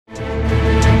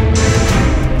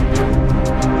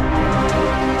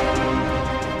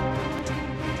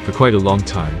For quite a long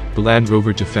time, the Land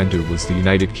Rover Defender was the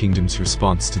United Kingdom's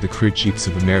response to the crude Jeeps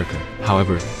of America.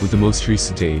 However, with the most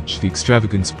recent age, the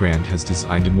extravagance brand has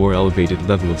designed a more elevated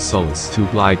level of solace to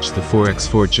oblige the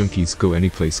 4x4 junkie's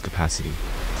go-anyplace capacity.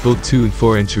 Both 2 and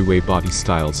 4 entryway body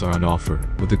styles are on offer,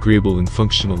 with agreeable and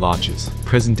functional lodges,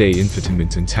 present-day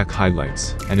infotainment and tech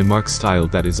highlights, and a marked style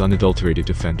that is unadulterated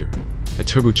Defender. A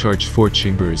turbocharged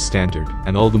 4-chamber is standard,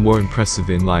 and all the more impressive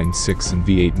inline-6 and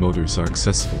V8 motors are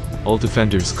accessible. All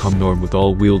Defenders come norm with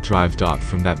all-wheel drive.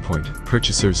 From that point,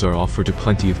 purchasers are offered a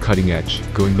plenty of cutting-edge,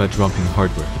 go-and-mud romping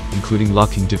hardware, including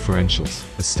locking differentials,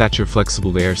 a stature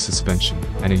flexible air suspension,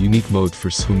 and a unique mode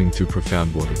for swimming through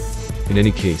profound water. In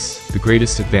any case, the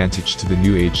greatest advantage to the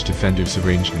new age Defender's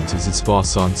arrangement is its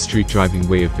boss-on-street driving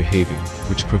way of behaving,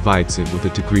 which provides it with a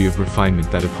degree of refinement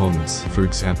that opponents, for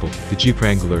example, the Jeep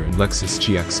Wrangler and Lexus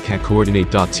GX, can't coordinate.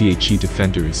 The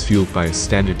Defender is fueled by a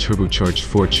standard turbocharged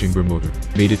 4-chamber motor,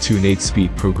 mated to an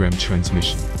 8-speed programmed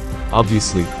transmission.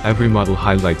 Obviously, every model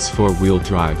highlights 4-wheel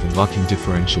drive and locking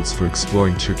differentials for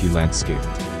exploring Turkey landscape.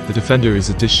 The Defender is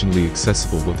additionally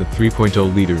accessible with a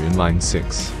 3.0-liter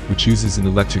inline-6, which uses an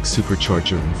electric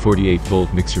supercharger and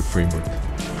 48-volt mixer framework.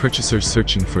 Purchasers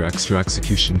searching for extra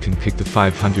execution can pick the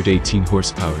 518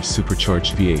 horsepower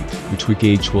supercharged V8, which we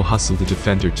gauge will hustle the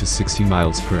Defender to 60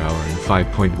 miles per hour in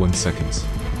 5.1 seconds.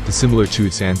 Similar to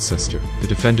its ancestor, the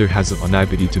Defender has a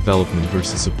on-body development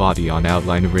versus a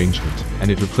body-on-outline arrangement,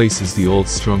 and it replaces the old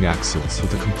strung axles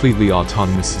with a completely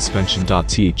autonomous suspension.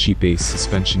 The base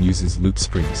suspension uses loop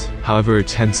springs, however it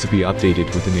tends to be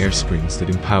updated with an air springs that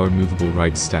empower movable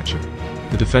ride stature.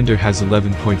 The Defender has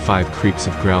 11.5 creeps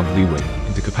of ground leeway,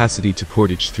 and the capacity to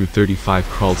portage through 35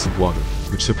 crawls of water,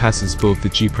 which surpasses both the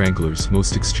Jeep Wrangler's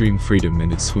most extreme freedom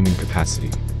and its swimming capacity.